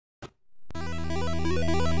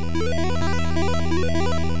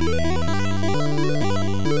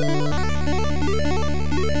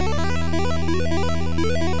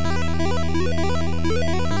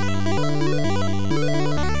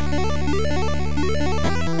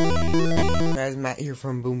Matt here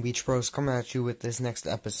from Boombeachbros, coming at you with this next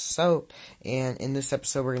episode. And in this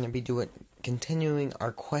episode, we're going to be continuing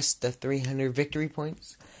our quest to 300 victory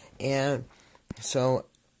points. And so,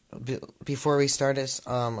 before we start this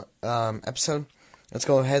episode, let's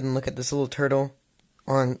go ahead and look at this little turtle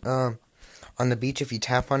on the beach. If you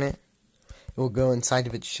tap on it, it will go inside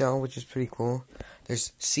of its shell, which is pretty cool.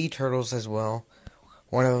 There's sea turtles as well.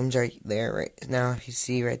 One of them's right there, right now. You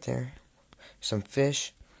see right there, some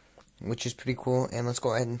fish, which is pretty cool. And let's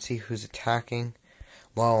go ahead and see who's attacking.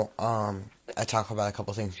 Well, I talk about a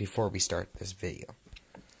couple things before we start this video.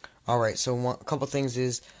 Alright, so a couple things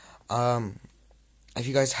is, if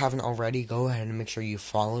you guys haven't already, go ahead and make sure you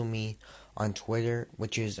follow me on Twitter,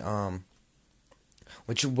 which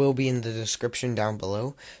will be in the description down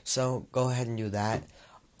below. So go ahead and do that.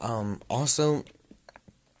 Also,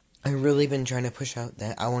 I've really been trying to push out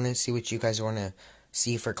that I want to see what you guys want to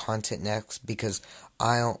see for content next, because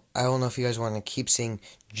I don't know if you guys want to keep seeing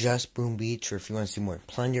just Boom Beach or if you want to see more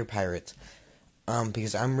Plunder Pirates.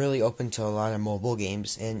 Because I'm really open to a lot of mobile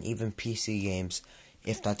games and even PC games,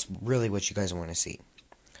 if that's really what you guys want to see.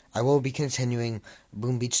 I will be continuing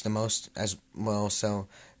Boom Beach the most as well, so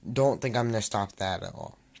don't think I'm gonna stop that at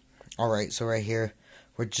all. Alright, so right here,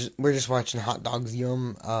 we're just watching Hot Dogs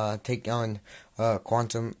Yum take on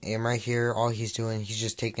Quantum, and right here, all he's doing, he's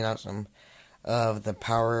just taking out some of the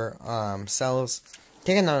power cells,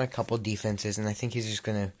 taking out a couple defenses, and I think he's just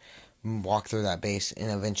gonna walk through that base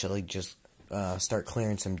and eventually just start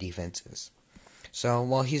clearing some defenses. So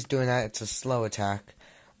while he's doing that, it's a slow attack.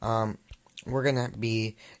 We're gonna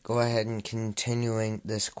go ahead and continuing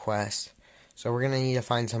this quest. So we're gonna need to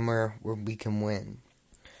find somewhere where we can win.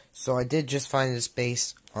 So I did just find this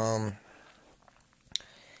base. I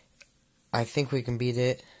think we can beat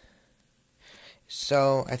it.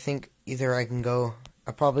 So I think either I'll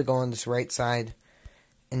probably go on this right side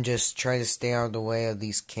and just try to stay out of the way of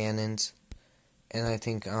these cannons. And I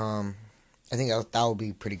think that will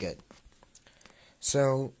be pretty good.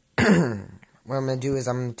 So what I'm gonna do is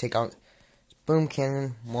I'm gonna take out boom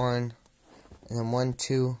cannon 1, and then 1,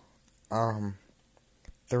 2,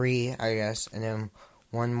 3, I guess, and then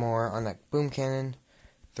one more on that boom cannon.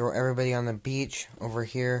 Throw everybody on the beach over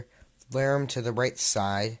here. Flare them to the right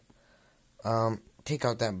side. Take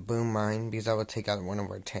out that boom mine, because that would take out one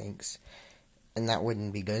of our tanks, and that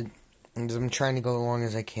wouldn't be good. And I'm trying to go as long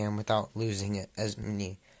as I can without losing it as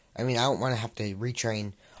many. I mean, I don't want to have to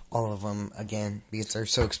retrain all of them again, because they're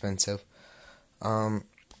so expensive. I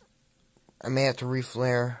may have to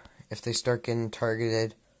reflare if they start getting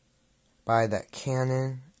targeted by that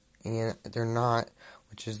cannon, and they're not,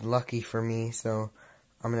 which is lucky for me. So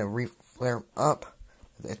I'm gonna reflare up.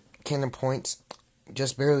 The cannon points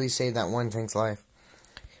just barely saved that one tank's life,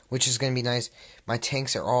 which is gonna be nice. My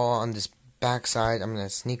tanks are all on this back side. I'm gonna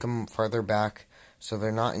sneak them farther back so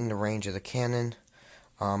they're not in the range of the cannon.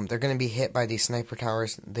 They're gonna be hit by these sniper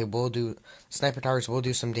towers. Sniper towers will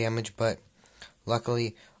do some damage, but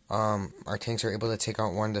luckily our tanks are able to take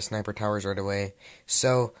out one of the sniper towers right away.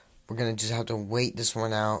 So we're gonna just have to wait this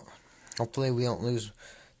one out. Hopefully we don't lose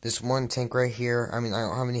this one tank right here. I mean, I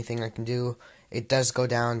don't have anything I can do. It does go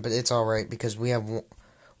down, but it's alright, because we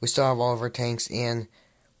still have all of our tanks, and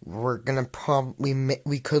we're gonna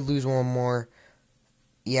we could lose one more.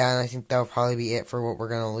 Yeah, and I think that'll probably be it for what we're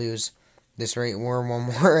gonna lose this rate. Or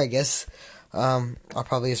one more, I guess. I'll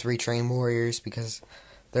probably just retrain warriors, because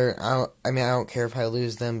I don't care if I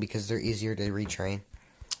lose them, because they're easier to retrain.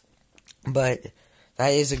 But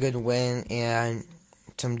that is a good win and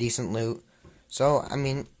some decent loot. So I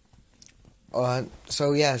mean,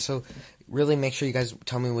 so really make sure you guys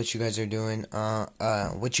tell me what you guys are doing,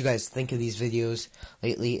 what you guys think of these videos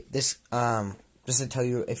lately. This just to tell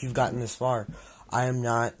you, if you've gotten this far, I am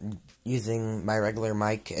not using my regular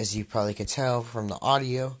mic, as you probably could tell from the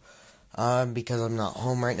audio, because I'm not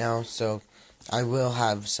home right now. So I will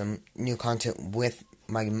have some new content with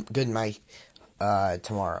my good mic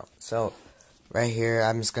tomorrow. So right here,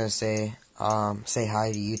 I'm just gonna say hi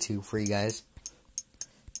to YouTube for you guys.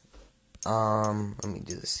 Let me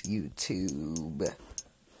do this. YouTube.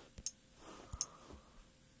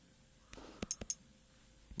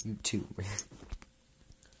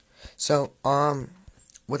 So,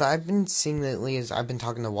 what I've been seeing lately is I've been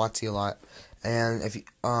talking to Watsy a lot, and if you,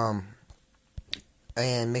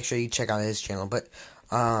 and make sure you check out his channel. But,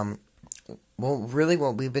 well, really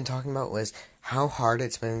what we've been talking about was how hard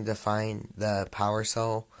it's been to find the power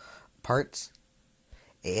cell parts.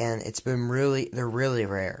 And they're really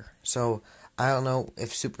rare. So I don't know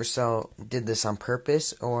if Supercell did this on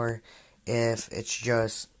purpose, or if it's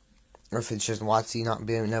just Watsy not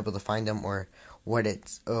being able to find them, or what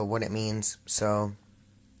it means. So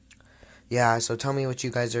yeah, so tell me what you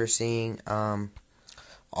guys are seeing.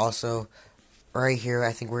 Also, right here,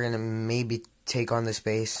 I think we're going to maybe take on this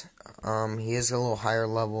base. He is a little higher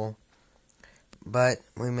level, but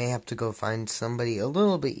we may have to go find somebody a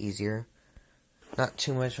little bit easier. Not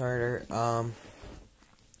too much harder.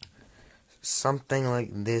 Something like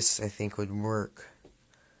this, I think, would work.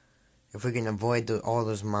 If we can avoid all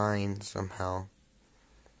those mines somehow.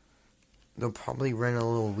 They'll probably run a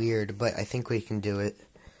little weird, but I think we can do it.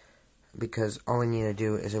 Because all we need to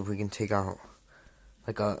do is if we can take out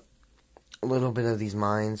like a little bit of these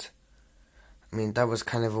mines. I mean, that was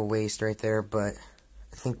kind of a waste right there, but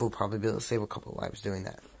I think we'll probably be able to save a couple of lives doing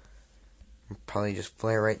that. Probably just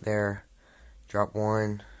flare right there. Drop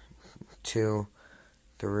 1, 2,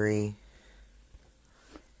 3.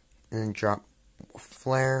 And then drop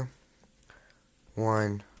flare.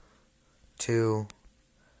 1, 2,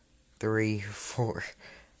 3, 4.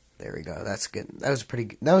 There we go. That's good. That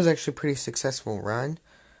was actually a pretty successful run.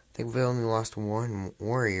 I think we only lost 1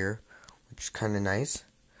 warrior, which is kind of nice.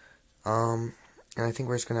 And I think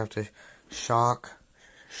we're just gonna have to shock.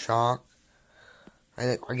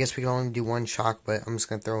 I guess we can only do 1 shock, but I'm just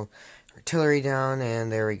gonna throw artillery down,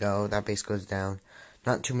 and there we go. That base goes down.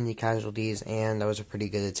 Not too many casualties, and that was a pretty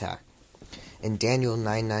good attack. And Daniel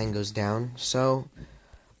 99 goes down. So,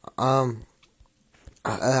 I'm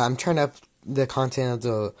trying to up the content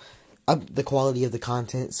of the quality of the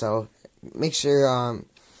content. So make sure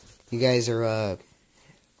you guys are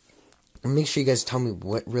make sure you guys tell me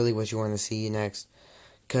what you want to see next.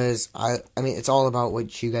 Cause I mean it's all about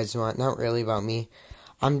what you guys want, not really about me.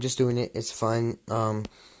 I'm just doing it. It's fun.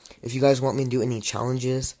 If you guys want me to do any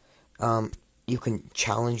challenges, you can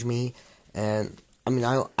challenge me, and I mean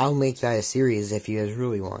I'll make that a series if you guys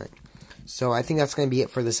really want it. So I think that's gonna be it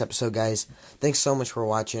for this episode, guys. Thanks so much for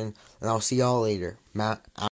watching, and I'll see y'all later. Matt out.